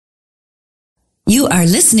You are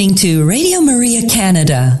listening to Radio Maria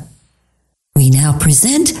Canada. We now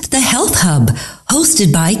present the Health Hub,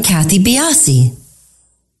 hosted by Kathy Biasi.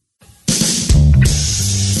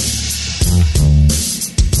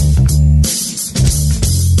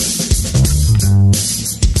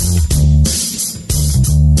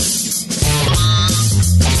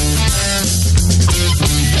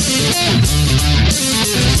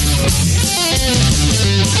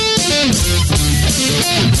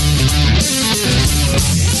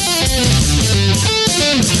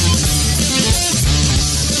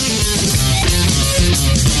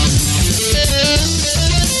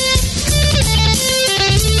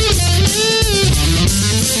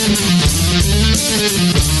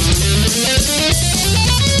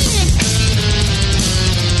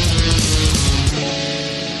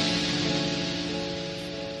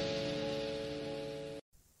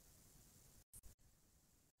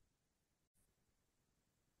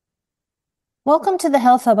 Welcome to the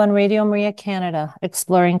Health Hub on Radio Maria Canada,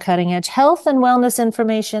 exploring cutting-edge health and wellness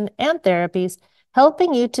information and therapies,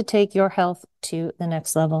 helping you to take your health to the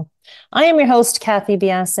next level. I am your host, Kathy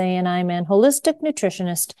Biasi, and I'm an holistic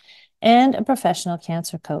nutritionist and a professional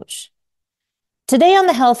cancer coach. Today on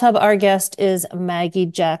the Health Hub, our guest is Maggie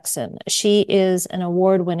Jackson. She is an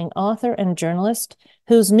award-winning author and journalist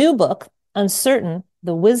whose new book, Uncertain: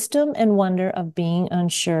 The Wisdom and Wonder of Being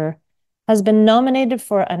Unsure, has been nominated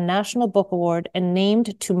for a National Book Award and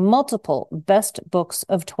named to multiple Best Books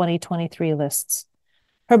of 2023 lists.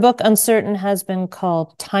 Her book, Uncertain, has been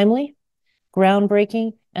called timely,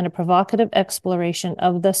 groundbreaking, and a provocative exploration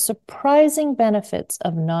of the surprising benefits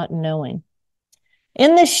of not knowing.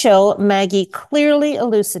 In this show, Maggie clearly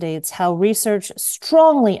elucidates how research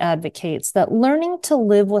strongly advocates that learning to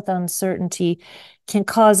live with uncertainty can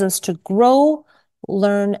cause us to grow,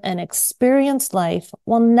 learn, and experience life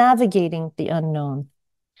while navigating the unknown.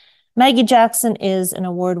 Maggie Jackson is an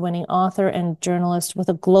award-winning author and journalist with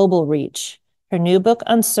a global reach. Her new book,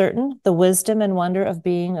 Uncertain: The Wisdom and Wonder of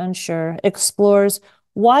Being Unsure, explores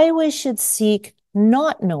why we should seek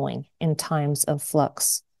not knowing in times of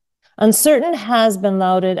flux. Uncertain has been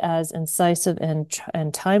lauded as incisive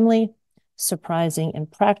and timely, surprising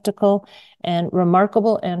and practical, and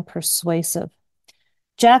remarkable and persuasive.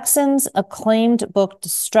 Jackson's acclaimed book,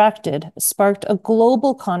 Distracted, sparked a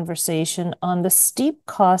global conversation on the steep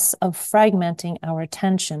costs of fragmenting our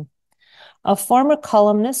attention. A former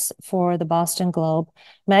columnist for the Boston Globe,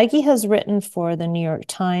 Maggie has written for the New York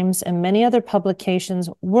Times and many other publications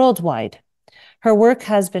worldwide. Her work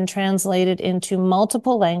has been translated into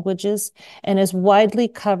multiple languages and is widely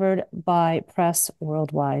covered by press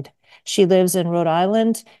worldwide. She lives in Rhode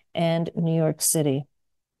Island and New York City.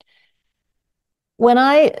 When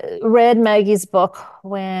I read Maggie's book,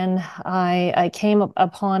 when I came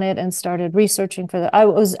upon it and started researching for that,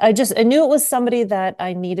 I knew it was somebody that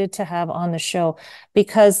I needed to have on the show,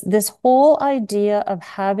 because this whole idea of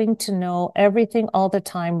having to know everything all the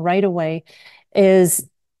time right away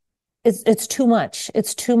it's too much.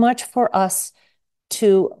 It's too much for us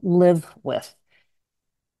to live with.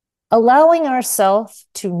 Allowing ourselves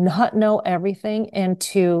to not know everything and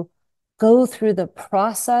to go through the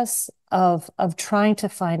process of trying to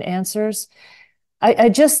find answers. I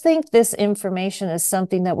just think this information is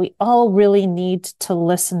something that we all really need to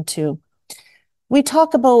listen to. We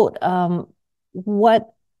talk about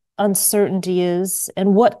what uncertainty is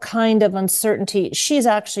and what kind of uncertainty she's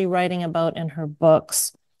actually writing about in her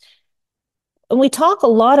books. And we talk a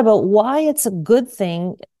lot about why it's a good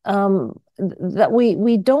thing that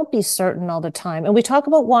we don't be certain all the time. And we talk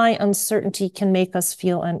about why uncertainty can make us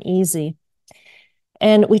feel uneasy.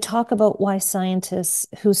 And we talk about why scientists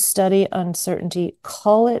who study uncertainty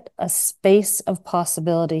call it a space of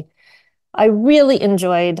possibility. I really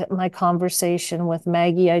enjoyed my conversation with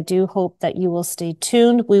Maggie. I do hope that you will stay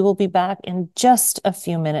tuned. We will be back in just a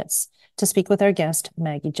few minutes to speak with our guest,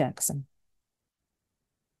 Maggie Jackson.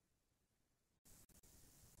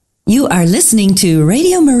 You are listening to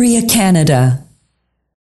Radio Maria Canada.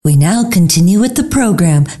 We now continue with the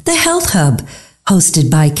program, The Health Hub, hosted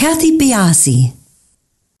by Kathy Biasi.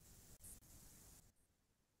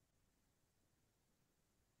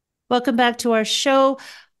 Welcome back to our show.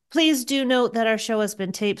 Please do note that our show has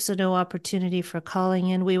been taped, so no opportunity for calling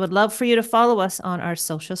in. We would love for you to follow us on our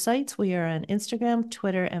social sites. We are on Instagram,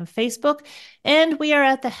 Twitter, and Facebook, and we are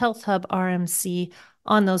at the Health Hub RMC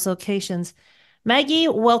on those locations. Maggie,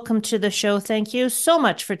 welcome to the show. Thank you so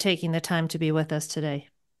much for taking the time to be with us today.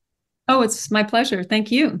 Oh, it's my pleasure.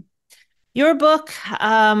 Thank you. Your book,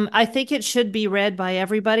 I think it should be read by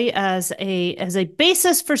everybody as a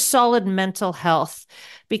basis for solid mental health,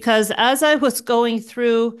 because as I was going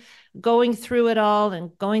through it all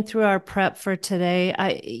and going through our prep for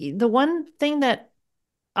today, the one thing that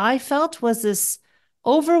I felt was this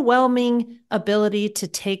overwhelming ability to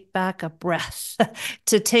take back a breath,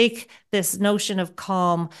 to take this notion of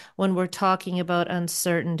calm when we're talking about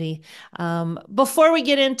uncertainty. Before we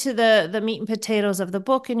get into the meat and potatoes of the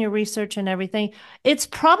book and your research and everything, it's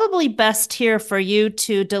probably best here for you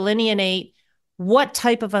to delineate what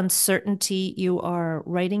type of uncertainty you are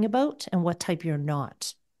writing about and what type you're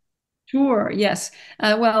not. Sure, yes.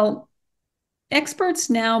 Well, experts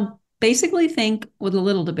now basically think, with a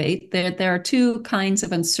little debate, that there are two kinds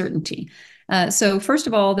of uncertainty. So, first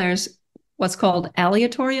of all, there's what's called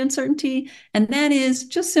aleatory uncertainty, and that is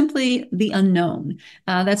just simply the unknown.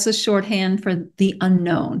 That's a shorthand for the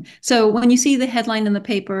unknown. So, when you see the headline in the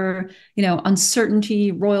paper,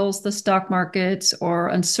 uncertainty roils the stock markets, or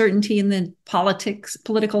uncertainty in the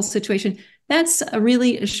political situation, that's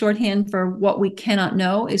really a shorthand for what we cannot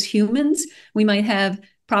know as humans. We might have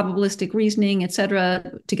probabilistic reasoning, et cetera,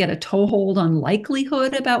 to get a toehold on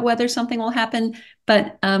likelihood about whether something will happen.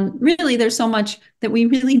 But really, there's so much that we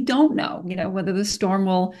really don't know, whether the storm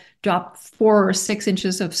will drop 4 or 6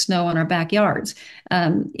 inches of snow on our backyards.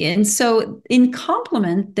 And so in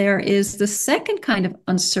complement, there is the second kind of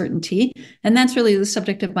uncertainty, and that's really the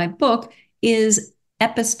subject of my book, is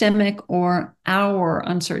epistemic or our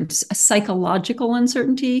uncertainty, a psychological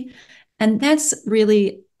uncertainty. And that's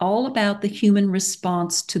really all about the human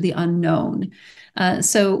response to the unknown.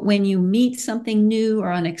 So when you meet something new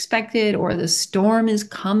or unexpected, or the storm is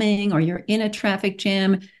coming, or you're in a traffic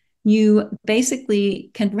jam, you basically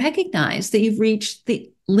can recognize that you've reached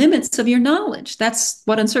the limits of your knowledge. That's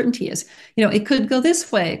what uncertainty is. It could go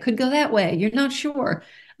this way, it could go that way. You're not sure.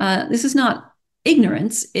 This is not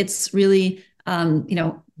ignorance. It's really,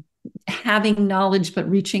 having knowledge, but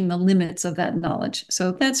reaching the limits of that knowledge.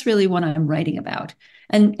 So that's really what I'm writing about.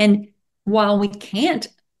 And while we can't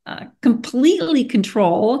completely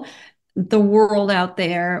control the world out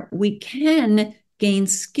there, we can gain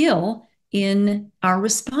skill in our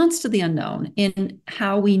response to the unknown, in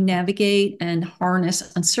how we navigate and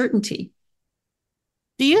harness uncertainty.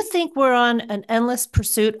 Do you think we're on an endless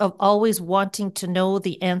pursuit of always wanting to know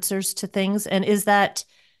the answers to things? And is that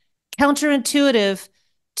counterintuitive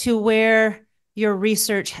to where your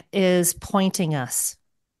research is pointing us?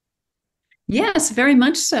 Yes, very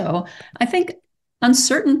much so. I think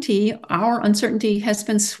our uncertainty has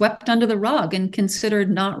been swept under the rug and considered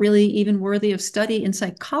not really even worthy of study in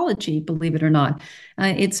psychology, believe it or not.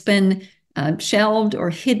 It's been shelved or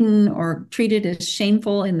hidden or treated as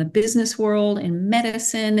shameful in the business world, in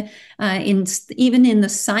medicine, even in the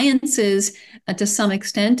sciences to some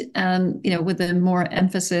extent, with a more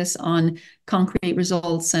emphasis on concrete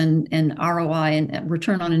results and ROI and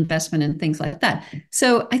return on investment and things like that.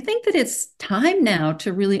 So I think that it's time now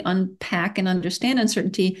to really unpack and understand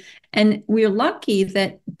uncertainty. And we're lucky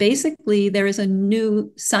that basically there is a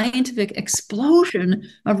new scientific explosion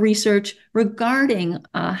of research regarding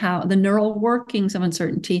how the neural workings of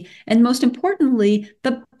uncertainty, and most importantly,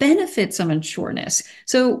 the benefits of unsureness.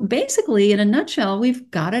 So basically, in a nutshell, we've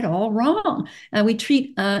got it all wrong. We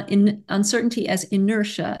treat uncertainty as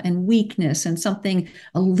inertia and weakness and something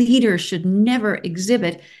a leader should never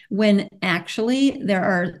exhibit, when actually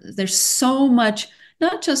there's so much,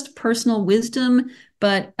 not just personal wisdom,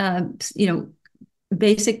 but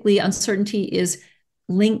basically uncertainty is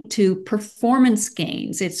linked to performance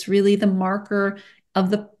gains. It's really the marker of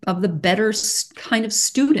the better kind of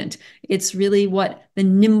student. It's really what the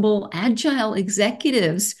nimble, agile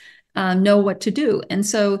executives know what to do. And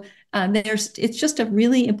so it's just a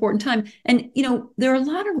really important time. And there are a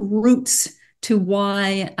lot of roots to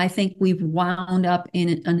why I think we've wound up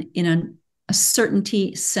in a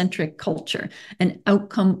certainty-centric culture, an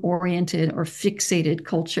outcome-oriented or fixated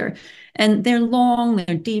culture. And they're long,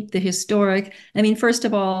 they're deep, they're historic. I mean, first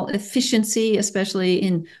of all, efficiency, especially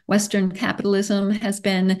in Western capitalism, has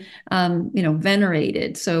been,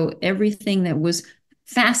 venerated. So everything that was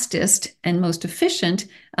fastest and most efficient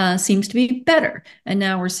seems to be better. And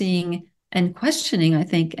now we're seeing and questioning, I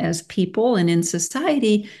think, as people and in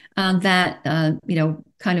society, that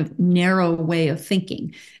kind of narrow way of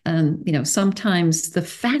thinking. Sometimes the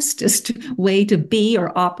fastest way to be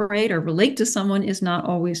or operate or relate to someone is not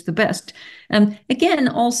always the best. Again,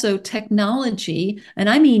 also technology, and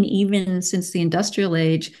I mean even since the industrial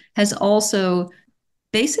age, has also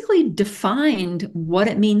basically defined what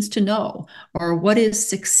it means to know or what is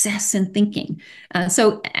success in thinking.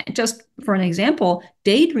 So just for an example,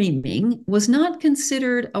 daydreaming was not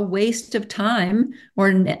considered a waste of time or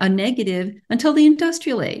a negative until the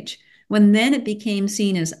industrial age, when then it became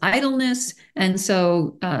seen as idleness and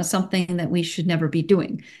so something that we should never be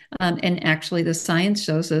doing. And actually, the science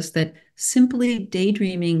shows us that simply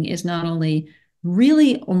daydreaming is not only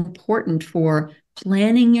really important for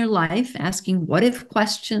planning your life, asking what if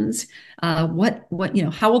questions, how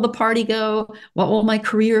will the party go? What will my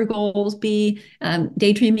career goals be?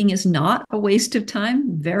 Daydreaming is not a waste of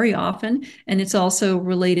time very often. And it's also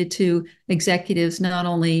related to executives, not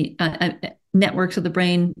only networks of the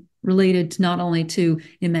brain related not only to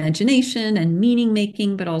imagination and meaning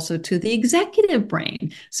making, but also to the executive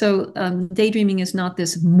brain. So daydreaming is not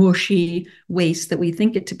this mushy waste that we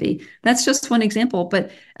think it to be. That's just one example,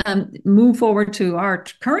 but move forward to our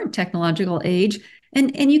current technological age,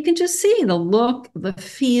 and you can just see the look, the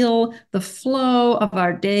feel, the flow of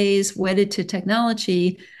our days wedded to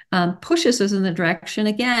technology pushes us in the direction,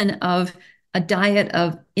 again, of a diet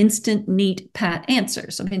of instant, neat, pat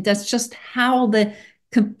answers. I mean, that's just how the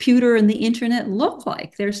computer and the internet look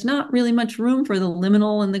like. There's not really much room for the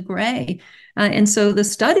liminal and the gray. And so the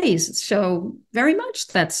studies show very much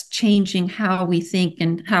that's changing how we think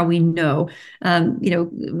and how we know.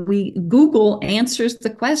 Google answers the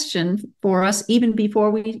question for us even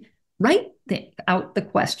before we write out the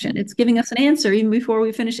question. It's giving us an answer even before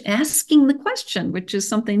we finish asking the question, which is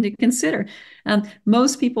something to consider.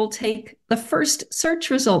 Most people take the first search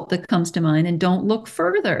result that comes to mind and don't look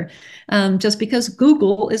further, just because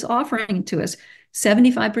Google is offering it to us.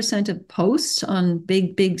 75% of posts on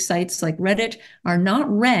big sites like Reddit are not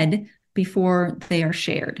read before they are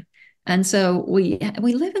shared. And so we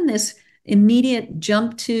live in this immediate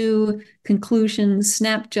jump to conclusions,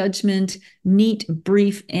 snap judgment, neat,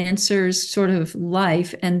 brief answers sort of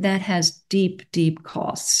life, and that has deep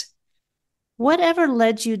costs. Whatever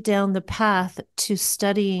led you down the path to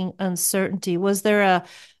studying uncertainty? Was there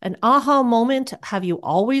an aha moment? Have you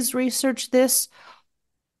always researched this?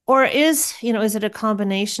 Or is it a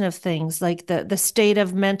combination of things like the state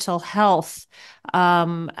of mental health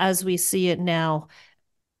as we see it now?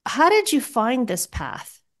 How did you find this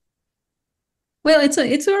path? Well,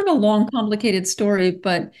 it's sort of a long, complicated story,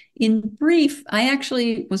 but in brief, I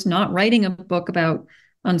actually was not writing a book about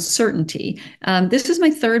uncertainty. This is my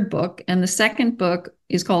third book, and the second book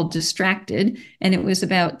is called Distracted, and it was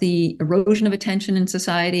about the erosion of attention in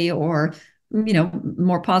society, or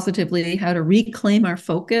more positively, how to reclaim our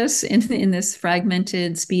focus in this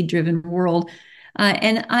fragmented, speed-driven world.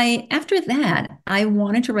 And after that, I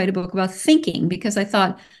wanted to write a book about thinking, because I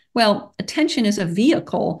thought, well, attention is a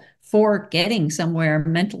vehicle for getting somewhere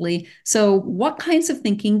mentally. So what kinds of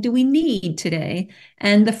thinking do we need today?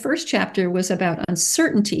 And the first chapter was about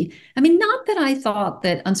uncertainty. I mean, not that I thought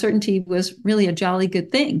that uncertainty was really a jolly good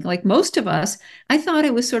thing. Like most of us, I thought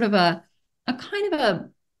it was sort of a kind of a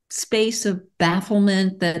space of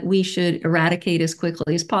bafflement that we should eradicate as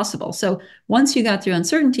quickly as possible. So once you got through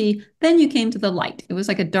uncertainty, then you came to the light. It was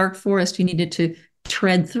like a dark forest you needed to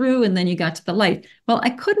tread through, and then you got to the light. Well,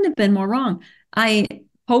 I couldn't have been more wrong. I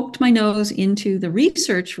poked my nose into the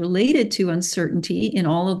research related to uncertainty in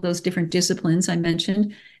all of those different disciplines I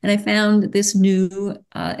mentioned, and I found this new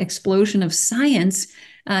explosion of science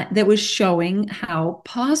that was showing how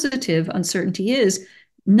positive uncertainty is,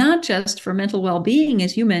 not just for mental well-being,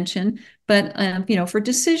 as you mentioned, but for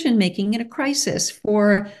decision-making in a crisis,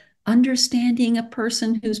 for understanding a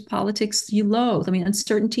person whose politics you loathe. I mean,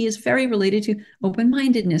 uncertainty is very related to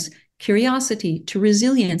open-mindedness, curiosity, to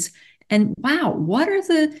resilience. And wow, what are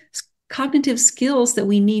the cognitive skills that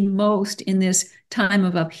we need most in this time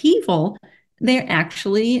of upheaval? They're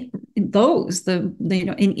actually those,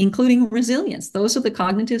 including resilience. Those are the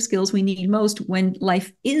cognitive skills we need most when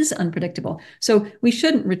life is unpredictable. So we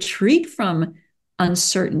shouldn't retreat from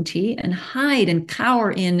uncertainty and hide and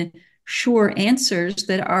cower in sure answers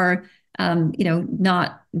that are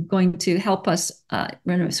not going to help us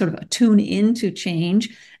sort of tune into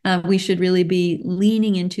change. We should really be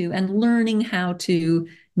leaning into and learning how to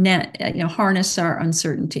harness our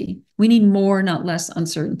uncertainty. We need more, not less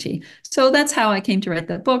uncertainty. So that's how I came to write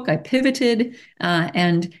the book. I pivoted,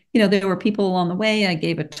 and there were people along the way. I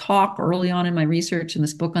gave a talk early on in my research in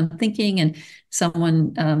this book on thinking, and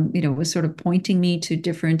someone was sort of pointing me to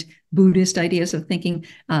different Buddhist ideas of thinking,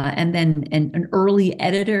 and then an early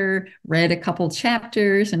editor read a couple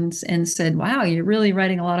chapters and said, "Wow, you're really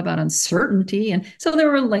writing a lot about uncertainty." And so there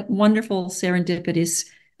were like wonderful serendipitous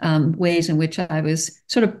ways in which I was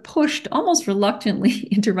sort of pushed almost reluctantly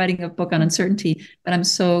into writing a book on uncertainty, but I'm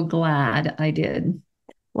so glad I did.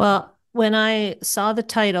 Well, when I saw the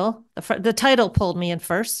title pulled me in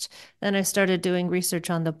first. Then I started doing research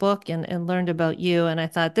on the book and learned about you. And I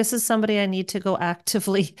thought, this is somebody I need to go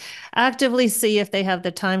actively see if they have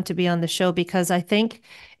the time to be on the show, because I think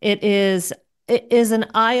it is an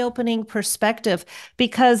eye-opening perspective,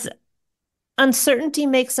 because uncertainty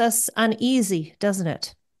makes us uneasy, doesn't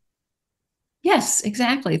it? Yes,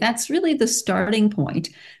 exactly. That's really the starting point.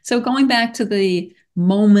 So going back to the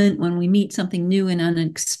moment when we meet something new and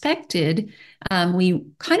unexpected, we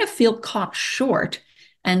kind of feel caught short.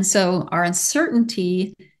 And so our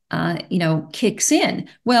uncertainty, kicks in.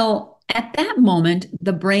 Well, at that moment,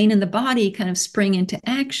 the brain and the body kind of spring into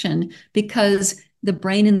action because the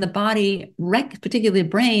brain and the body, particularly the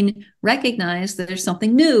brain, recognize that there's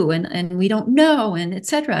something new and we don't know, and et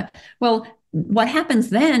cetera. Well, what happens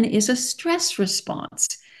then is a stress response.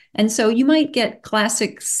 And so you might get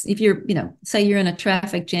classics if you're, say you're in a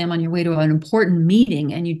traffic jam on your way to an important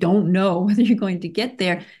meeting and you don't know whether you're going to get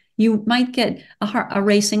there, you might get a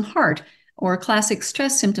racing heart or classic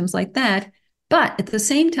stress symptoms like that. But at the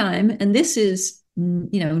same time, and this is,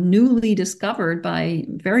 newly discovered by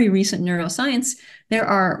very recent neuroscience, there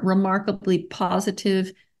are remarkably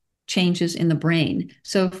positive changes in the brain.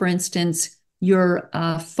 So, for instance, your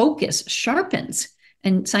focus sharpens.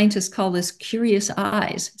 And scientists call this curious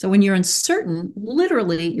eyes. So when you're uncertain,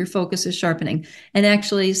 literally your focus is sharpening. And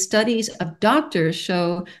actually, studies of doctors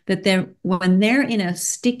show that when they're in a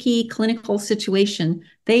sticky clinical situation,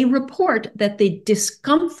 they report that the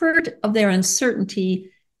discomfort of their uncertainty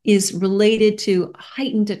is related to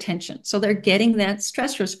heightened attention. So they're getting that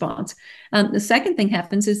stress response. The second thing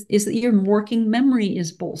happens is that your working memory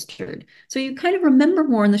is bolstered. So you kind of remember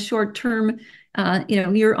more in the short term.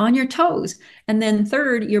 You're on your toes. And then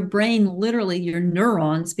third, your brain, literally your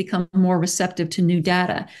neurons, become more receptive to new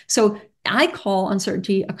data. So I call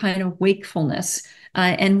uncertainty a kind of wakefulness.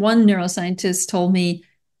 And one neuroscientist told me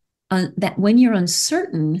that when you're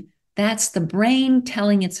uncertain, that's the brain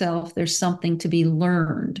telling itself there's something to be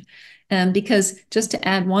learned. Because just to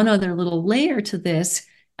add one other little layer to this,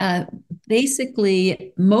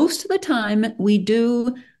 basically, most of the time we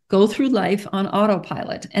do go through life on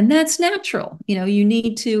autopilot, and that's natural. You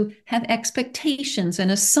need to have expectations and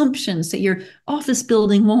assumptions that your office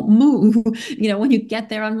building won't move, when you get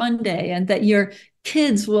there on Monday, and that your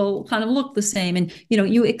kids will kind of look the same, and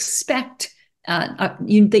you expect that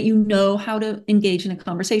you know how to engage in a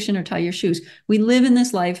conversation or tie your shoes. We live in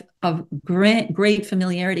this life of great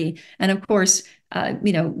familiarity, and of course,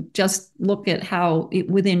 just look at how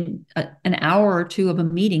within an hour or two of a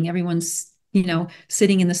meeting, everyone's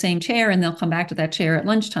sitting in the same chair, and they'll come back to that chair at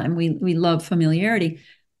lunchtime. We love familiarity,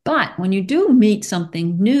 but when you do meet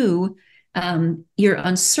something new, your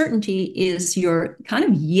uncertainty is your kind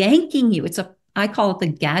of yanking you. I call it the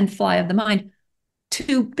gadfly of the mind,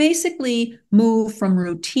 to basically move from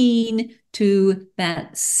routine to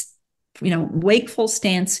that wakeful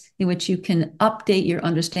stance in which you can update your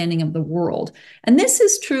understanding of the world. And this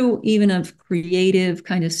is true even of creative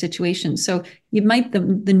kind of situations. So you might, the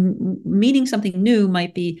meeting something new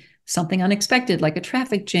might be something unexpected, like a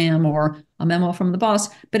traffic jam or a memo from the boss,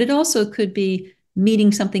 but it also could be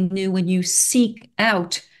meeting something new when you seek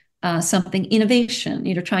out something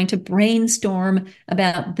innovation, trying to brainstorm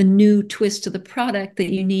about the new twist to the product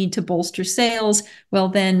that you need to bolster sales. Well,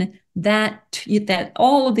 then that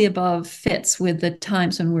all of the above fits with the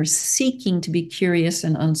times when we're seeking to be curious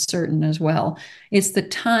and uncertain as well. It's the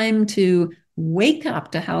time to wake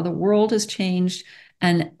up to how the world has changed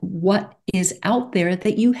and what is out there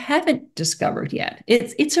that you haven't discovered yet.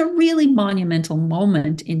 It's a really monumental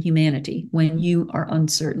moment in humanity when you are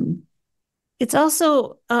uncertain. It's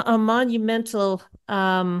also a monumental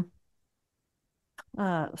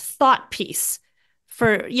thought piece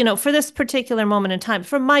for this particular moment in time,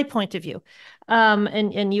 from my point of view.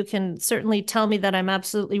 And you can certainly tell me that I'm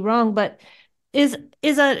absolutely wrong, but is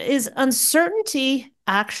uncertainty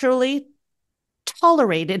actually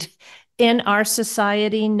tolerated in our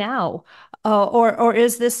society now? Or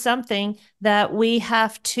is this something that we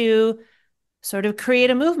have to sort of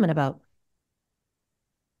create a movement about?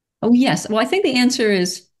 Oh, yes. Well, I think the answer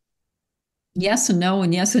is yes and no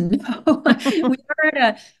and yes and no.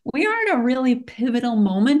 we are at a really pivotal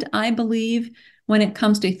moment, I believe, when it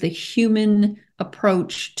comes to the human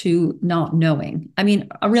approach to not knowing. I mean,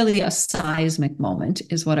 really a seismic moment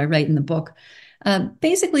is what I write in the book.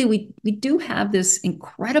 Basically, we do have this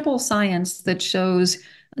incredible science that shows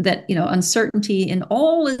that uncertainty in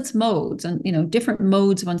all its modes, and different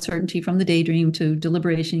modes of uncertainty, from the daydream to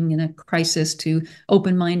deliberation in a crisis to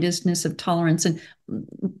open-mindedness of tolerance and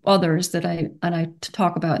others that I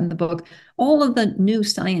talk about in the book. All of the new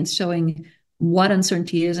science showing what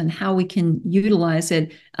uncertainty is and how we can utilize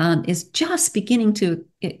it is just beginning to,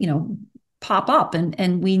 pop up,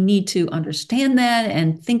 and we need to understand that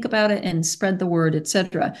and think about it and spread the word,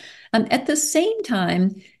 etc. At the same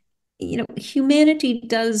time, humanity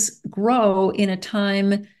does grow in a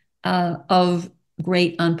time of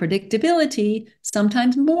great unpredictability,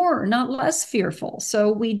 sometimes more, not less fearful.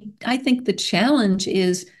 So I think the challenge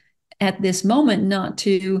is at this moment not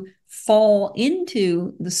to fall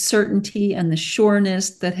into the certainty and the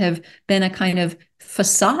sureness that have been a kind of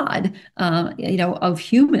facade, of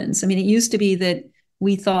humans. I mean, it used to be that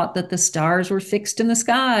we thought that the stars were fixed in the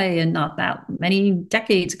sky, and not that many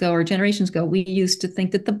decades ago or generations ago, we used to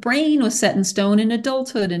think that the brain was set in stone in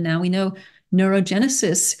adulthood, and now we know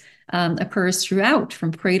neurogenesis occurs throughout,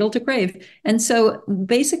 from cradle to grave. And so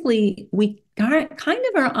basically, we kind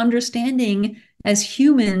of are understanding as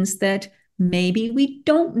humans that maybe we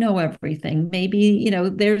don't know everything. Maybe,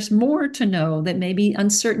 there's more to know, that maybe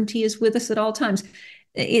uncertainty is with us at all times.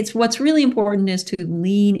 It's what's really important is to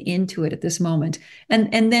lean into it at this moment.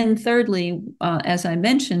 And then thirdly, as I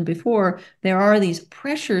mentioned before, there are these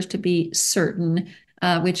pressures to be certain,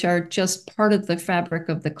 which are just part of the fabric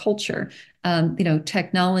of the culture.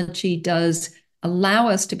 Technology does allow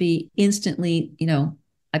us to be instantly,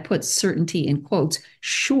 I put certainty in quotes,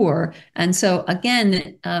 sure. And so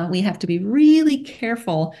again, we have to be really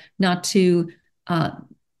careful not to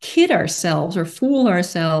kid ourselves or fool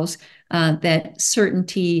ourselves that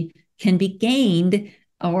certainty can be gained,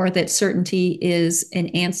 or that certainty is an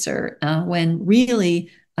answer, when really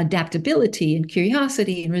adaptability and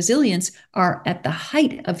curiosity and resilience are at the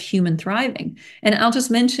height of human thriving. And I'll just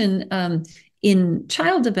mention in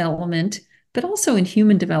child development, but also in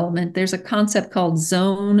human development, there's a concept called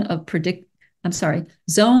zone of proximate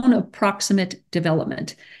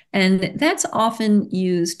development. And that's often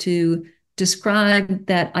used to describe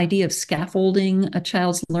that idea of scaffolding a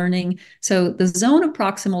child's learning. So the zone of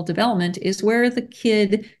proximal development is where the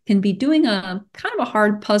kid can be doing a kind of a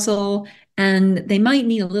hard puzzle, and they might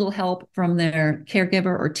need a little help from their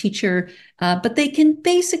caregiver or teacher, but they can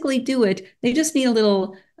basically do it. They just need a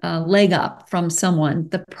little leg up from someone.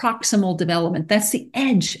 The proximal development, that's the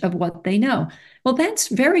edge of what they know. Well, that's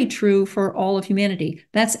very true for all of humanity.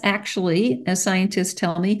 That's actually, as scientists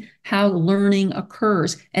tell me, how learning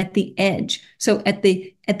occurs, at the edge. So at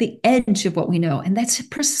the edge of what we know. And that's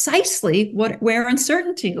precisely where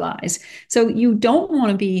uncertainty lies. So you don't want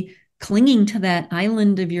to be clinging to that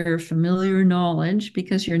island of your familiar knowledge,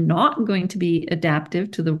 because you're not going to be adaptive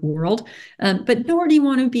to the world, but nor do you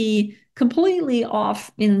want to be completely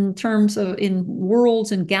off in terms of in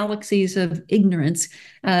worlds and galaxies of ignorance,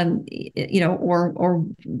 or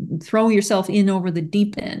throw yourself in over the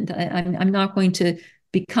deep end. I'm not going to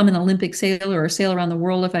become an Olympic sailor or sail around the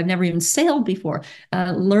world if I've never even sailed before.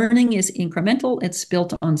 Learning is incremental. It's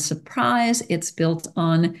built on surprise. It's built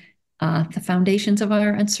on the foundations of our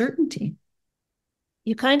uncertainty.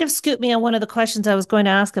 You kind of scooped me on one of the questions I was going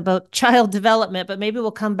to ask about child development, but maybe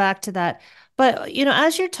we'll come back to that. But,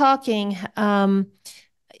 as you're talking,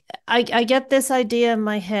 I get this idea in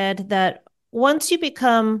my head that once you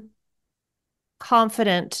become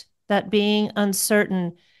confident that being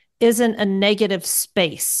uncertain isn't a negative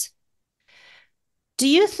space, do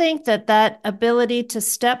you think that ability to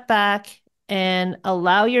step back and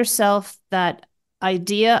allow yourself that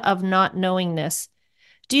idea of not knowingness,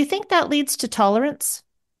 do you think that leads to tolerance?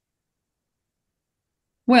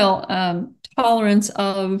 Well, tolerance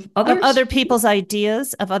of others? Of other people's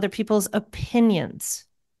ideas, of other people's opinions.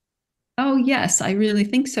 Oh, yes, I really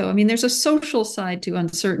think so. I mean, there's a social side to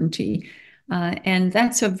uncertainty. And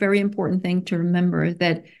that's a very important thing to remember,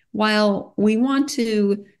 that while we want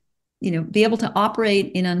to, be able to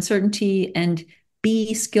operate in uncertainty and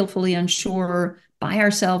be skillfully unsure by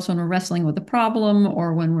ourselves when we're wrestling with a problem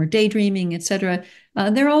or when we're daydreaming, etc.,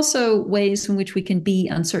 there are also ways in which we can be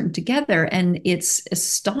uncertain together. And it's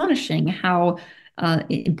astonishing how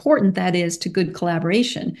important that is to good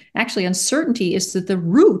collaboration. Actually, uncertainty is the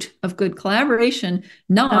root of good collaboration,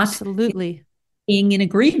 not absolutely being in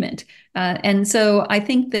agreement. And so I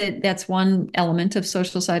think that that's one element of the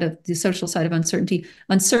social side of uncertainty.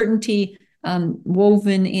 Uncertainty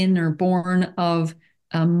woven in or born of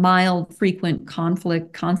mild, frequent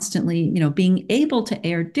conflict, constantly, being able to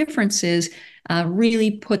air differences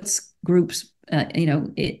really puts groups,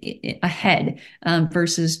 ahead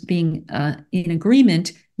versus being in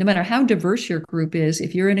agreement. No matter how diverse your group is,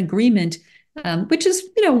 if you're in agreement, which is,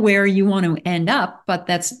 where you want to end up, but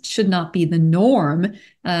that should not be the norm.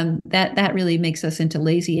 That really makes us into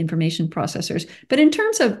lazy information processors. But in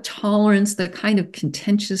terms of tolerance, the kind of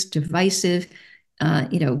contentious, divisive,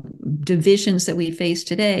 divisions that we face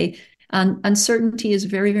today, Uncertainty is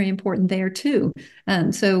very, very important there too.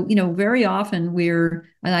 So, very often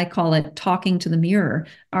and I call it talking to the mirror.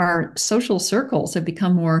 Our social circles have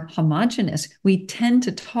become more homogenous. We tend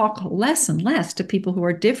to talk less and less to people who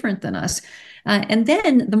are different than us. And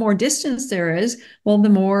then the more distance there is, well, the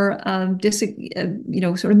more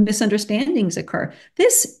sort of misunderstandings occur.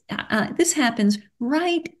 This happens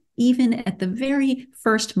right even at the very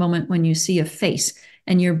first moment when you see a face,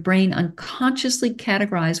 and your brain unconsciously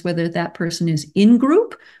categorizes whether that person is in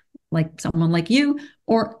group, like someone like you,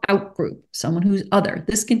 or out group, someone who's other.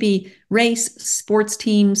 This can be race, sports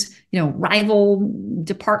teams, rival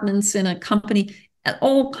departments in a company,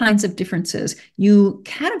 all kinds of differences. You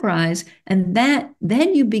categorize, and then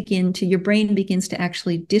your brain begins to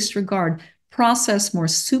actually disregard, process more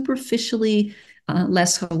superficially,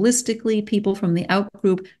 less holistically people from the out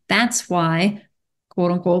group. That's why,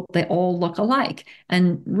 quote unquote, they all look alike.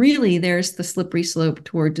 And really, there's the slippery slope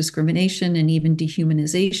toward discrimination and even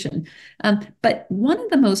dehumanization. But one of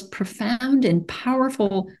the most profound and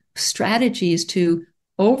powerful strategies to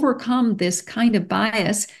overcome this kind of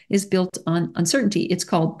bias is built on uncertainty. It's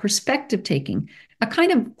called perspective taking, a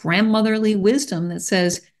kind of grandmotherly wisdom that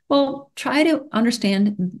says, well, try to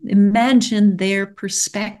understand, imagine their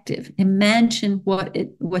perspective, imagine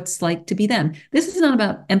what's like to be them. This is not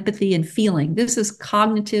about empathy and feeling. This is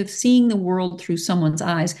cognitive, seeing the world through someone's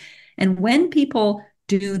eyes. And when people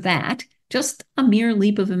do that, just a mere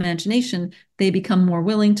leap of imagination, they become more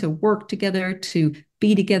willing to work together, to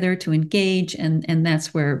be together, to engage, and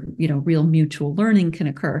that's where real mutual learning can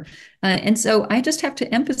occur. And so I just have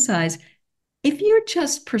to emphasize, if you're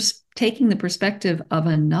just taking the perspective of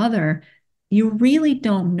another, you really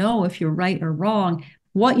don't know if you're right or wrong.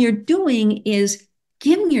 What you're doing is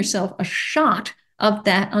giving yourself a shot of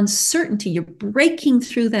that uncertainty. You're breaking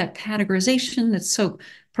through that categorization that's so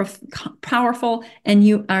powerful, and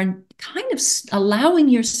you are kind of allowing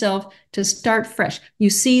yourself to start fresh. You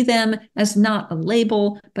see them as not a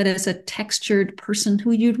label, but as a textured person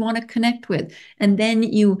who you'd want to connect with. And then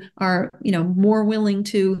you are, more willing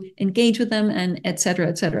to engage with them, and et cetera,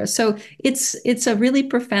 et cetera. So it's a really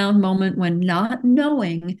profound moment when not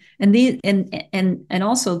knowing, and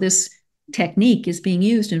also this technique is being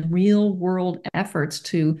used in real world efforts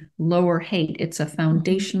to lower hate. It's a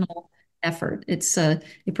foundational effort. It's a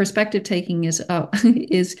perspective taking is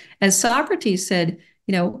as Socrates said,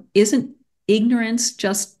 isn't ignorance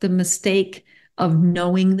just the mistake of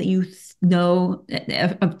knowing that you know,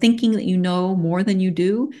 of thinking that you know more than you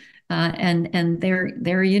do? And there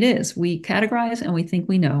it is. We categorize and we think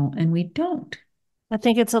we know, and we don't. I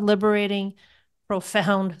think it's a liberating,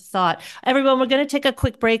 profound thought. Everyone, we're going to take a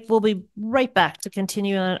quick break. We'll be right back to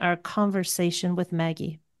continue on our conversation with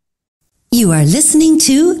Maggie. You are listening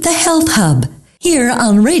to The Health Hub here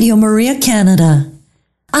on Radio Maria Canada,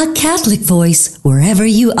 a Catholic voice wherever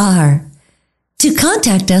you are. To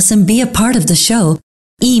contact us and be a part of the show,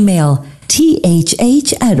 email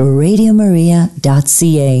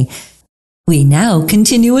thh@radiomaria.ca. We now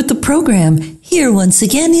continue with the program. Here once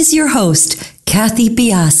again is your host, Kathy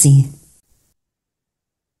Biasi.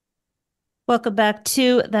 Welcome back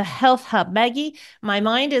to The Health Hub. Maggie, my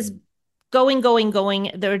mind is going.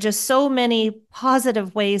 There are just so many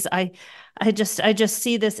positive ways I just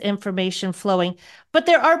see this information flowing. But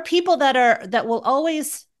there are people that will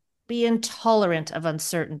always be intolerant of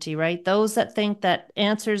uncertainty, right? Those that think that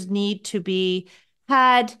answers need to be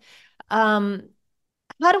had. How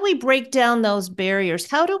do we break down those barriers?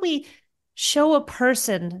 How do we show a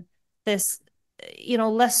person this,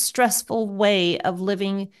 less stressful way of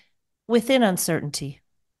living within uncertainty?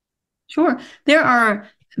 Sure. There are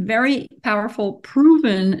very powerful,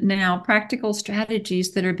 proven now practical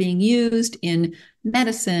strategies that are being used in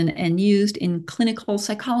medicine and used in clinical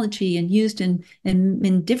psychology and used in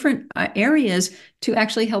different areas to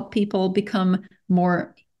actually help people become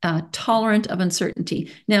more tolerant of uncertainty.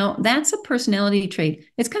 Now, that's a personality trait.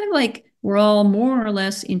 It's kind of like we're all more or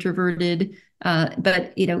less introverted,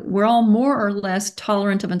 but we're all more or less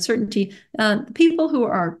tolerant of uncertainty. People who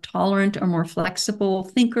are tolerant are more flexible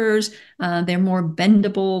thinkers. They're more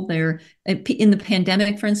bendable. They're in the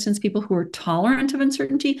pandemic, for instance, people who are tolerant of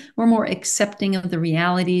uncertainty were more accepting of the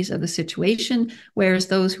realities of the situation, whereas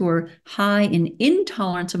those who are high in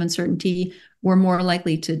intolerance of uncertainty were more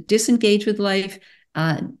likely to disengage with life,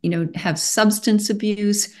 have substance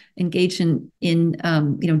abuse, engage in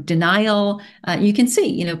denial. You can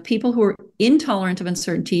see, people who are intolerant of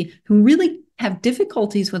uncertainty, who really have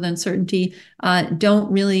difficulties with uncertainty,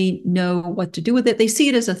 don't really know what to do with it. They see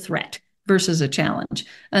it as a threat versus a challenge.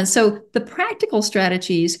 So the practical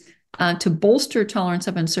strategies to bolster tolerance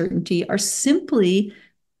of uncertainty are simply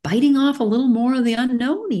biting off a little more of the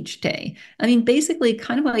unknown each day. I mean, basically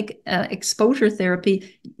kind of like exposure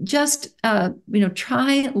therapy, just,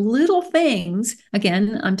 try little things.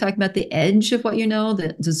 Again, I'm talking about the edge of what you know,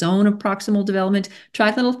 the zone of proximal development.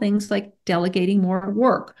 Try little things like delegating more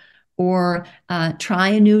work, or try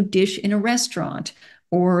a new dish in a restaurant,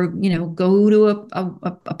 or go to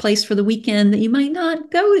a place for the weekend that you might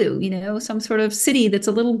not go to, some sort of city that's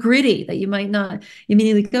a little gritty that you might not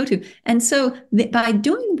immediately go to. And so by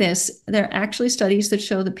doing this, there are actually studies that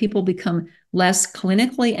show that people become less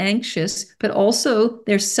clinically anxious, but also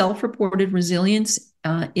their self-reported resilience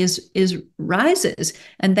is rises.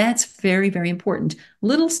 And that's very, very important.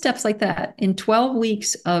 Little steps like that in 12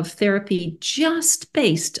 weeks of therapy, just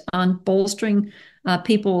based on bolstering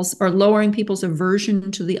people's, or lowering people's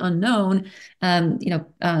aversion to the unknown.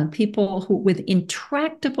 People who with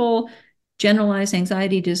intractable generalized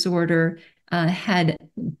anxiety disorder had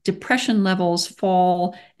depression levels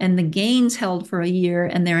fall, and the gains held for a year,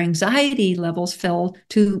 and their anxiety levels fell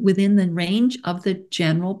to within the range of the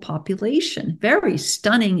general population. Very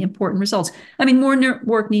stunning, important results. I mean, more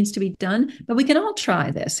work needs to be done, but we can all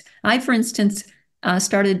try this. I, for instance,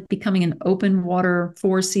 started becoming an open water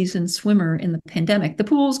 4-season swimmer in the pandemic. The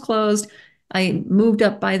pool's closed. I moved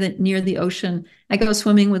up near the ocean. I go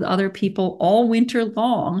swimming with other people all winter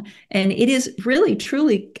long, and it is really,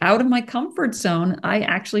 truly out of my comfort zone. I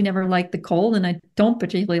actually never liked the cold, and I don't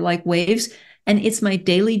particularly like waves. And it's my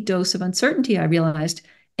daily dose of uncertainty, I realized.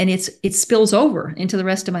 And it spills over into the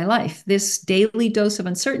rest of my life. This daily dose of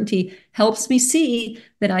uncertainty helps me see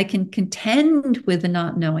that I can contend with the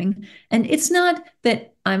not knowing. And it's not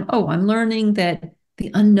that I'm learning that the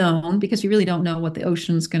unknown, because you really don't know what the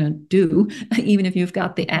ocean's going to do, even if you've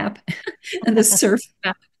got the app and the surf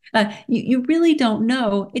app. You really don't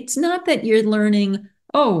know. It's not that you're learning,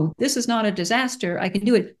 oh, this is not a disaster, I can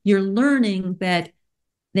do it. You're learning that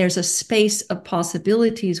there's a space of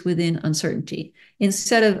possibilities within uncertainty.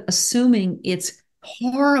 Instead of assuming it's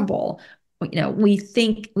horrible, we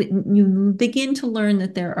think, you begin to learn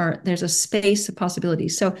that there's a space of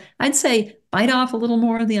possibilities. So I'd say bite off a little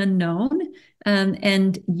more of the unknown,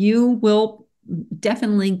 and you will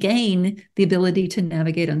definitely gain the ability to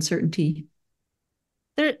navigate uncertainty.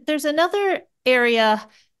 There's another area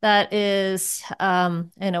that is,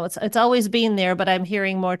 it's always been there, but I'm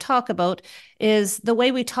hearing more talk about, is the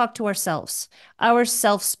way we talk to ourselves, our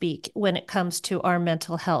self-speak when it comes to our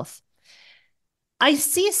mental health. I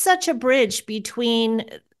see such a bridge between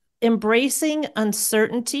embracing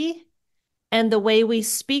uncertainty and the way we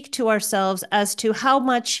speak to ourselves as to how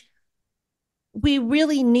much we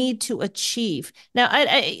really need to achieve. Now,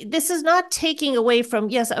 this is not taking away from,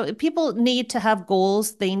 yes, people need to have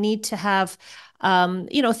goals. They need to have,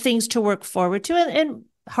 things to work forward to, and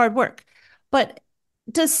hard work. But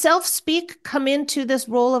does self-speak come into this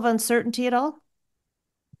role of uncertainty at all?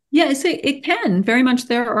 Yeah, it can very much.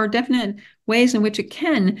 There are definite ways in which it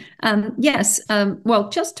can. Yes. Well,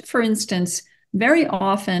 just for instance, very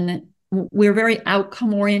often we're very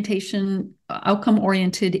outcome oriented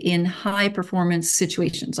in high performance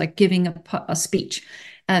situations, like giving a speech.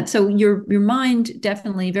 So your mind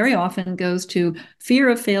definitely very often goes to fear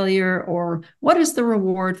of failure, or what is the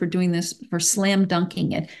reward for doing this, for slam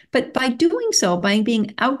dunking it. But by doing so, by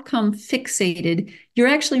being outcome fixated, you're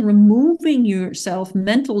actually removing yourself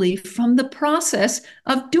mentally from the process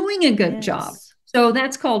of doing a good job. So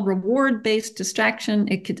that's called reward-based distraction.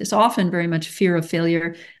 It's often very much fear of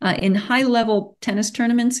failure. In high-level tennis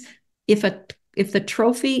tournaments, if the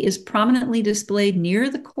trophy is prominently displayed near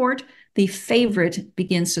the court, the favorite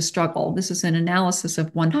begins to struggle. This is an analysis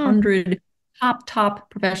of 100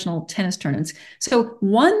 top professional tennis tournaments. So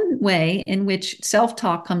one way in which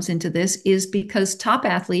self-talk comes into this is because top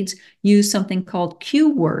athletes use something called cue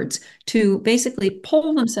words to basically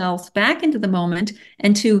pull themselves back into the moment,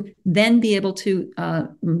 and to then be able to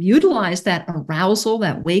utilize that arousal,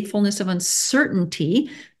 that wakefulness of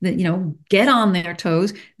uncertainty, that, get on their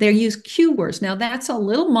toes. They use cue words. Now, that's a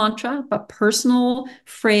little mantra, a personal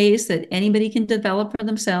phrase that anybody can develop for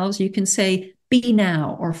themselves. You can say, be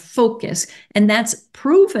now, or focus. And that's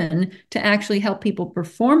proven to actually help people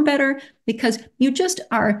perform better, because you just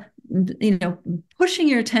are, pushing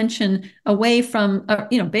your attention away from,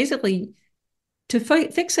 basically to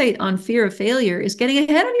fixate on fear of failure is getting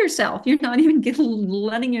ahead of yourself. You're not even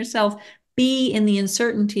letting yourself be in the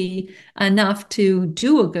uncertainty enough to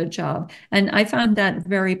do a good job. And I found that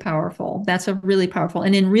very powerful. That's a really powerful.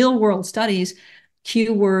 And in real world studies,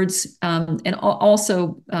 cue words, and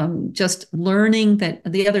also just learning that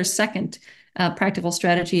the other second practical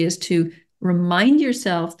strategy is to remind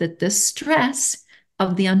yourself that the stress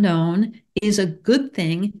of the unknown is a good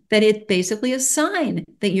thing, that it's basically a sign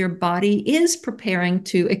that your body is preparing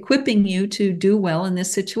to equipping you to do well in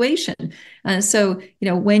this situation. So,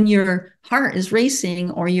 when your heart is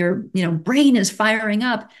racing or your, brain is firing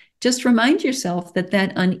up, just remind yourself that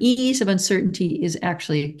that unease of uncertainty is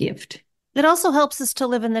actually a gift. It also helps us to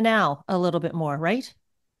live in the now a little bit more, right?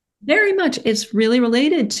 Very much. It's really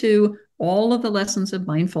related to all of the lessons of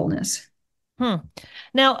mindfulness.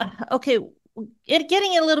 Now, okay,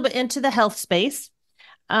 getting a little bit into the health space,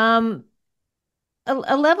 a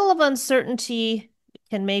level of uncertainty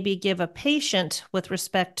can maybe give a patient with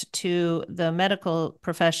respect to the medical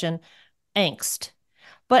profession angst.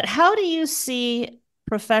 But how do you see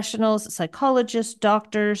professionals, psychologists,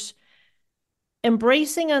 doctors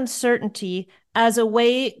embracing uncertainty as a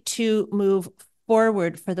way to move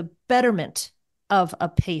forward for the betterment of a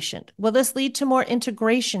patient? Will this lead to more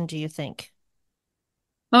integration, do you think?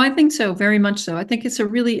 Oh, I think so, very much so. I think it's a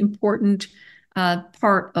really important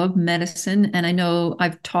part of medicine. And I know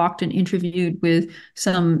I've talked and interviewed with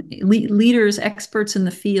some leaders, experts in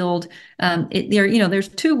the field. There's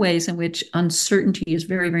two ways in which uncertainty is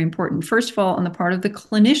very, very important. First of all, on the part of the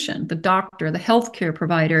clinician, the doctor, the healthcare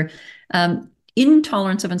provider,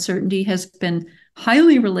 intolerance of uncertainty has been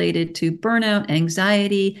highly related to burnout,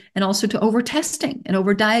 anxiety, and also to over-testing and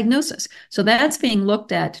over-diagnosis. So that's being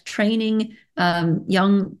looked at, training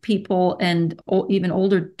young people and even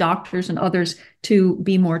older doctors and others to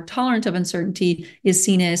be more tolerant of uncertainty is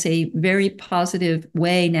seen as a very positive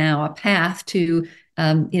way now, a path to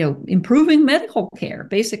improving medical care,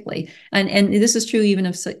 basically. And this is true even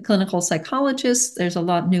of clinical psychologists. There's a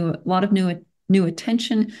lot of new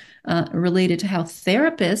attention related to how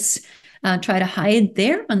therapists try to hide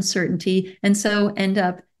their uncertainty and so end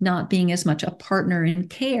up not being as much a partner in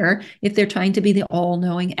care if they're trying to be the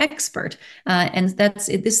all-knowing expert. And that's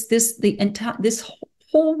this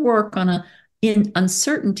whole work in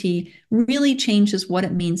uncertainty really changes what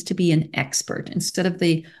it means to be an expert. Instead of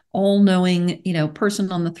the all-knowing,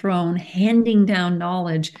 person on the throne handing down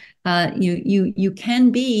knowledge, you can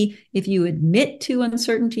be, if you admit to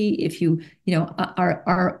uncertainty, if you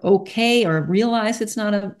are okay or realize it's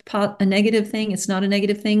not a negative thing, it's not a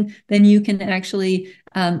negative thing, then you can actually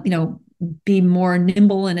be more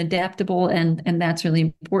nimble and adaptable, and that's really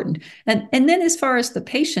important. And then as far as the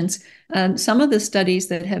patients, some of the studies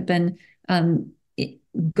that have been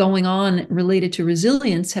going on related to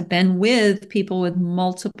resilience have been with people with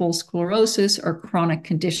multiple sclerosis or chronic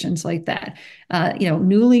conditions like that.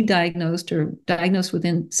 Newly diagnosed or diagnosed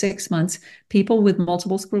within 6 months, people with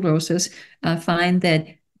multiple sclerosis find that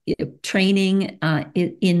training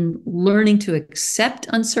in learning to accept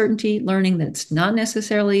uncertainty, learning that it's not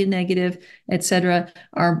necessarily a negative, etc.,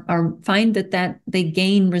 find that they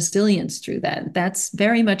gain resilience through that. That's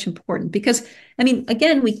very much important because,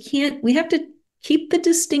 again, we have to keep the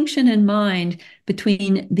distinction in mind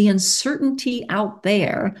between the uncertainty out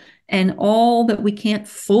there and all that we can't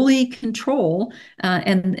fully control.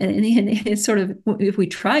 And it's sort of, if we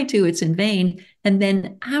try to, it's in vain. And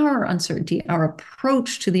then our uncertainty, our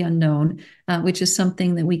approach to the unknown, which is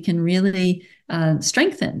something that we can really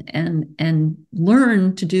strengthen and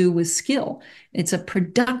learn to do with skill. It's a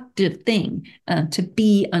productive thing to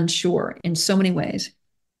be unsure in so many ways.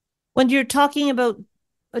 When you're talking about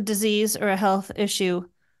a disease or a health issue,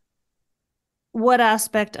 what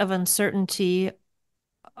aspect of uncertainty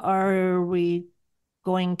are we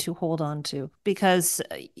going to hold on to? Because,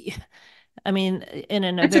 if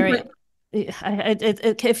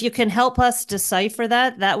you can help us decipher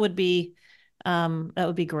that would be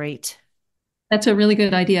great. That's a really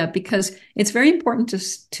good idea because it's very important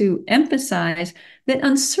to emphasize that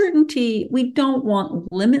uncertainty, we don't want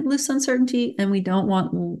limitless uncertainty, and we don't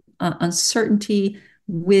want uncertainty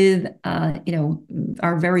with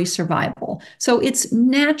our very survival. So it's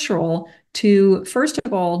natural to, first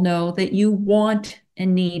of all, know that you want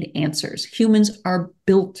and need answers. Humans are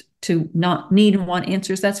built to not need and want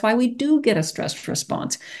answers. That's why we do get a stress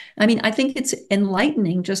response. I think it's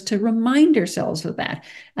enlightening just to remind ourselves of that.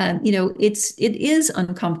 It is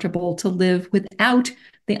uncomfortable to live without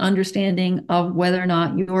the understanding of whether or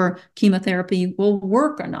not your chemotherapy will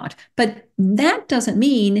work or not. But that doesn't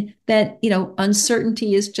mean that,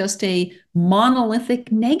 uncertainty is just a monolithic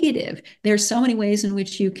negative. There's so many ways in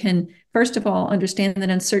which you can, first of all, understand that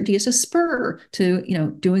uncertainty is a spur to,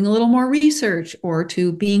 doing a little more research or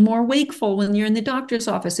to being more wakeful when you're in the doctor's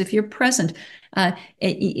office, if you're present.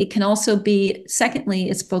 It can also be, secondly,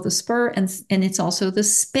 it's both a spur and it's also the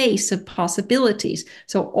space of possibilities.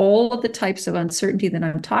 So all of the types of uncertainty that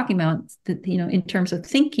I'm talking about, that, in terms of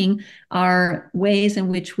thinking, are ways in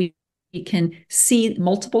which we can see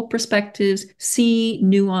multiple perspectives, see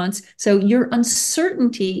nuance. So your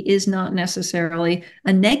uncertainty is not necessarily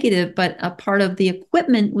a negative, but a part of the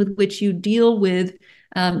equipment with which you deal with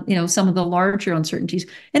some of the larger uncertainties.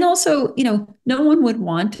 And also, no one would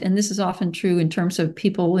want, and this is often true in terms of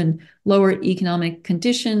people in lower economic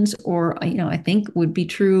conditions, or, I think would be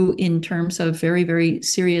true in terms of very, very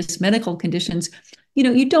serious medical conditions.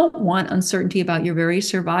 You don't want uncertainty about your very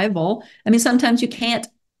survival. I mean, sometimes you can't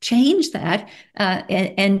change that,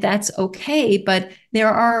 and that's okay. But there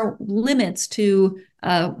are limits to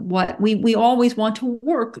what we always want to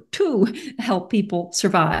work to help people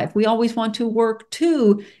survive. We always want to work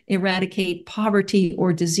to eradicate poverty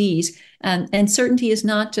or disease. And certainty is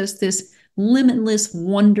not just this limitless,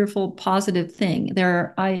 wonderful, positive thing.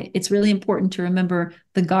 It's really important to remember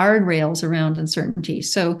the guardrails around uncertainty.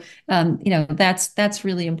 So, that's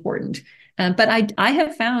really important. But I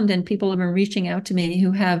have found, and people have been reaching out to me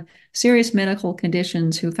who have serious medical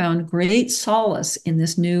conditions, who found great solace in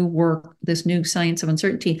this new work, this new science of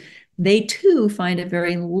uncertainty. They too find it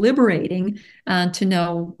very liberating to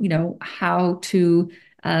know, how to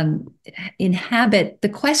inhabit the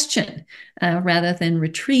question rather than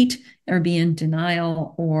retreat or be in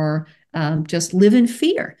denial or just live in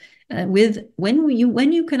fear.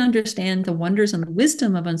 When you can understand the wonders and the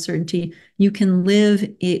wisdom of uncertainty, you can live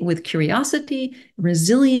with curiosity,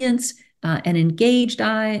 resilience, an engaged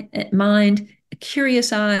mind,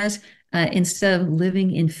 curious eyes, instead of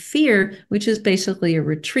living in fear, which is basically a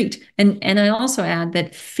retreat. And I also add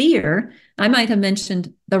that fear, I might have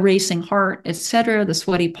mentioned the racing heart, etc., the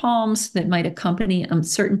sweaty palms that might accompany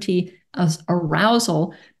uncertainty as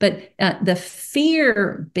arousal, but the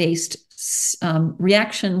fear-based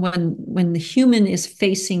reaction when the human is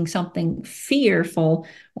facing something fearful,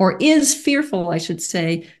 or is fearful, I should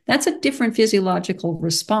say, that's a different physiological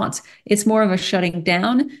response. It's more of a shutting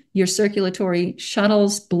down. Your circulatory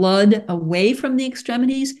shuttles blood away from the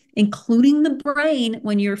extremities, including the brain,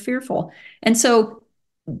 when you're fearful. And so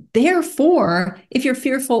therefore, if you're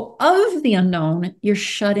fearful of the unknown, you're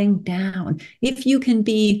shutting down. If you can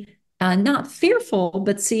be not fearful,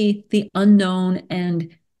 but see the unknown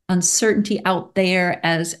and uncertainty out there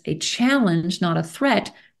as a challenge, not a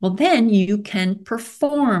threat, well, then you can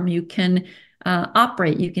perform, you can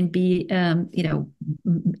operate, you can be,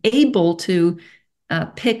 able to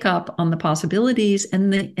pick up on the possibilities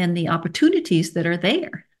and the opportunities that are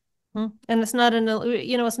there. And it's not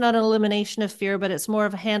it's not an elimination of fear, but it's more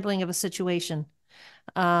of a handling of a situation.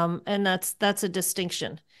 And that's a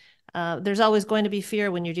distinction. There's always going to be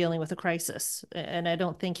fear when you're dealing with a crisis. And I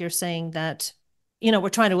don't think you're saying that, we're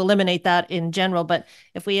trying to eliminate that in general, but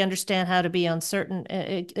if we understand how to be uncertain,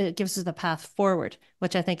 it gives us the path forward,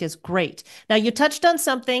 which I think is great. Now, you touched on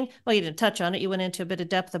something. Well, you didn't touch on it. You went into a bit of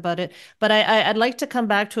depth about it, but I'd like to come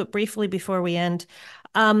back to it briefly before we end.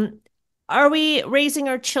 Are we raising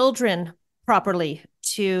our children properly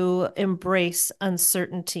to embrace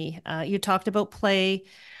uncertainty? You talked about play.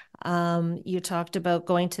 You talked about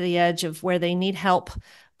going to the edge of where they need help,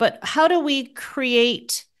 but how do we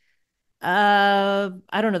create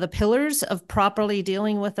the pillars of properly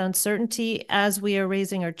dealing with uncertainty as we are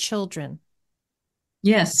raising our children?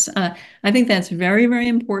 Yes, I think that's very, very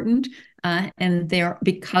important. And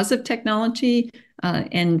because of technology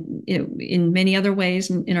and in many other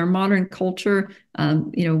ways in our modern culture,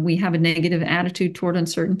 we have a negative attitude toward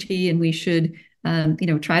uncertainty, and we should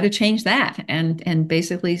try to change that and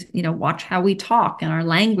basically, watch how we talk and our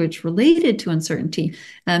language related to uncertainty.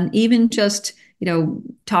 Even just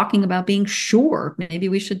talking about being sure, maybe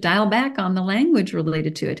we should dial back on the language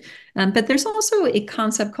related to it. But there's also a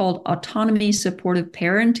concept called autonomy supportive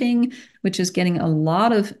parenting, which is getting a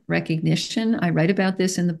lot of recognition. I write about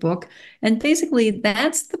this in the book. And basically,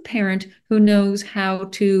 that's the parent who knows how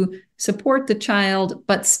to support the child,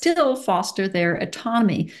 but still foster their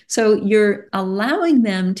autonomy. So you're allowing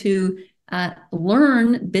them to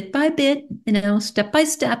learn bit by bit, step by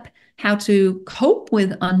step, how to cope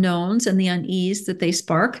with unknowns and the unease that they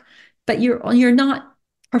spark, but you're not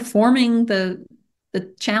performing the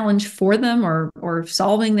challenge for them or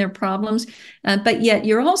solving their problems, but yet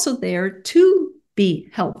you're also there to be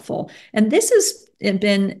helpful. And this has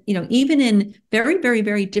been, even in very, very,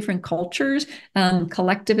 very different cultures,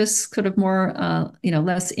 collectivist, sort of more,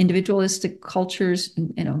 less individualistic cultures,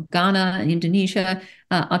 Ghana and Indonesia,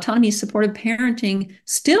 autonomy supportive parenting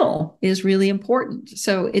still is really important.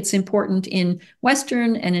 So it's important in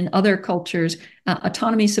Western and in other cultures.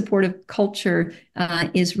 Autonomy supportive culture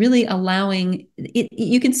is really allowing it.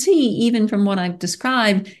 You can see, even from what I've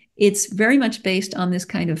described, it's very much based on this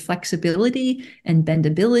kind of flexibility and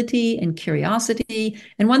bendability and curiosity.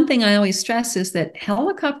 And one thing I always stress is that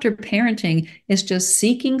helicopter parenting is just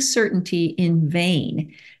seeking certainty in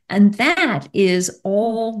vain. And that is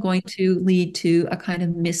all going to lead to a kind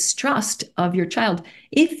of mistrust of your child.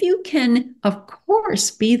 If you can, of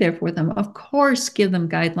course, be there for them, of course, give them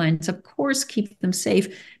guidelines, of course, keep them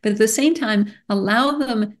safe, but at the same time, allow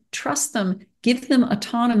them, trust them, give them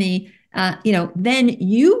autonomy, then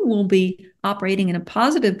you will be operating in a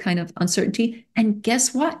positive kind of uncertainty. And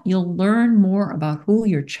guess what? You'll learn more about who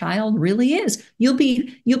your child really is. You'll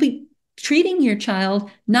be treating your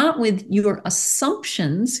child not with your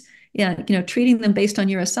assumptions, treating them based on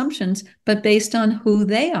your assumptions, but based on who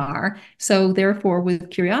they are. So therefore,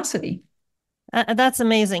 with curiosity. That's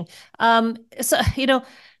amazing.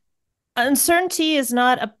 Uncertainty is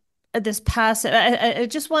not this passive. I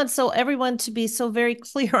just want everyone to be so very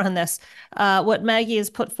clear on this. What Maggie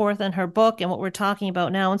has put forth in her book and what we're talking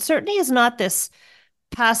about now. Uncertainty is not this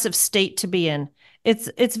passive state to be in.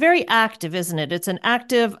 It's very active, isn't it? It's an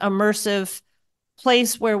active, immersive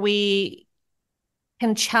place where we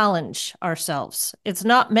can challenge ourselves. It's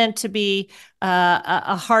not meant to be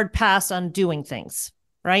a hard pass on doing things,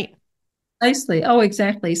 right? Precisely. Oh,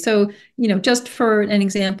 exactly. So, just for an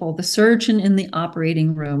example, the surgeon in the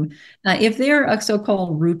operating room, if they're a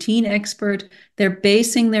so-called routine expert, they're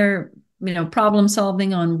basing their problem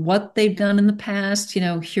solving on what they've done in the past,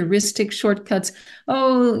 heuristic shortcuts.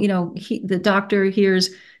 Oh, the doctor hears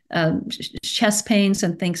chest pains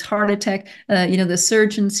and thinks heart attack. The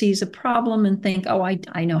surgeon sees a problem and think, oh,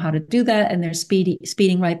 I know how to do that. And they're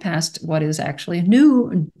speeding right past what is actually a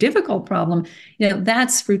new difficult problem.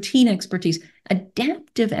 That's routine expertise.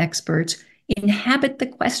 Adaptive experts inhabit the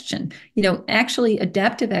question. Actually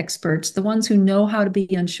adaptive experts, the ones who know how to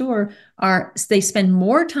be unsure, they spend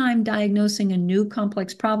more time diagnosing a new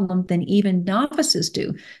complex problem than even novices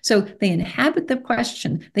do. So they inhabit the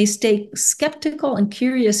question. They stay skeptical and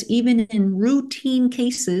curious even in routine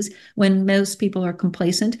cases when most people are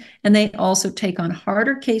complacent. And they also take on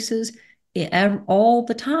harder cases all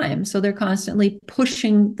the time. So they're constantly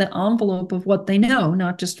pushing the envelope of what they know,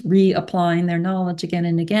 not just reapplying their knowledge again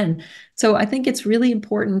and again. So I think it's really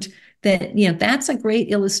important that, that's a great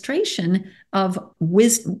illustration of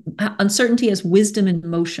uncertainty as wisdom in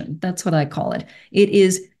motion. That's what I call it.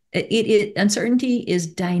 Uncertainty is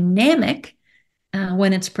dynamic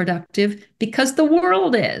when it's productive because the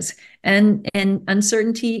world is. And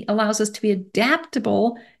uncertainty allows us to be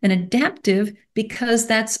adaptable and adaptive because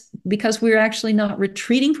we're actually not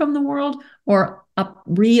retreating from the world or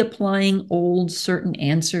reapplying old certain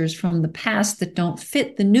answers from the past that don't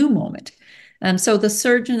fit the new moment. So the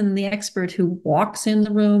surgeon and the expert who walks in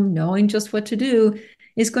the room knowing just what to do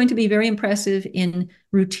is going to be very impressive in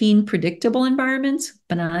routine, predictable environments,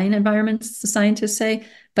 benign environments, the scientists say,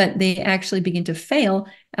 but they actually begin to fail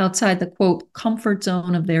outside the, quote, comfort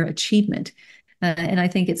zone of their achievement. And I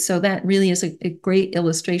think that really is a great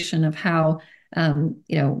illustration of how,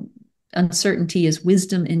 uncertainty is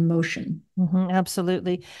wisdom in motion. Mm-hmm,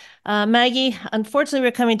 absolutely. Maggie, unfortunately,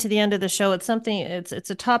 we're coming to the end of the show. It's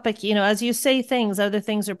a topic, as you say things, other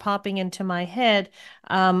things are popping into my head.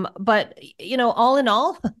 But, all in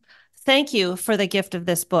all, thank you for the gift of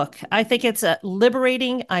this book. I think it's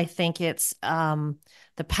liberating. I think it's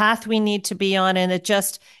the path we need to be on. And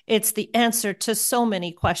it's the answer to so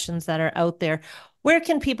many questions that are out there. Where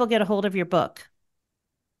can people get a hold of your book?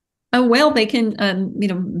 Oh, well, they can,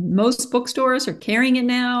 most bookstores are carrying it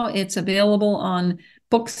now. It's available on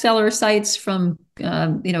bookseller sites from,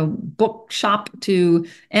 Bookshop to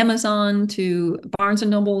Amazon to Barnes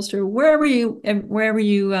and Nobles to wherever you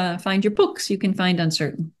find your books, you can find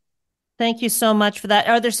Uncertain. Thank you so much for that.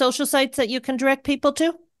 Are there social sites that you can direct people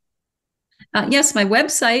to? Yes, my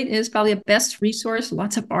website is probably a best resource,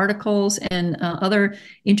 lots of articles and other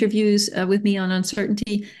interviews with me on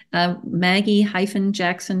uncertainty,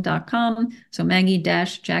 Maggie-Jackson.com, so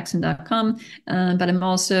Maggie-Jackson.com, but I'm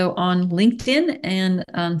also on LinkedIn and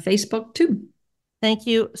on Facebook too. Thank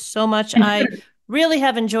you so much. I really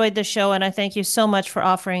have enjoyed the show, and I thank you so much for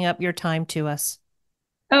offering up your time to us.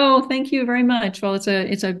 Oh, thank you very much. Well,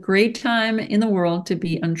 it's a great time in the world to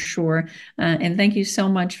be unsure. And thank you so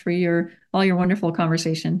much for all your wonderful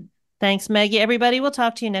conversation. Thanks, Maggie. Everybody, we'll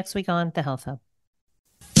talk to you next week on The Health Hub.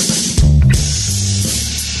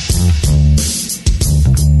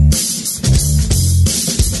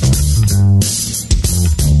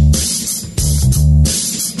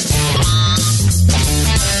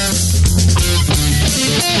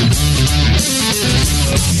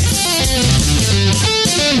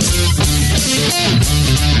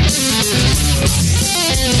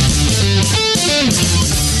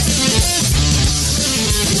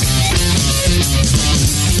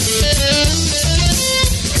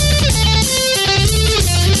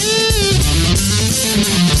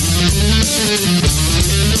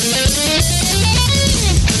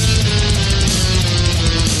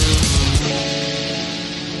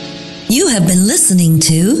 have been listening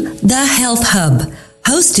to The Health Hub,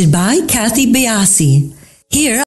 hosted by Kathy Biasi. Here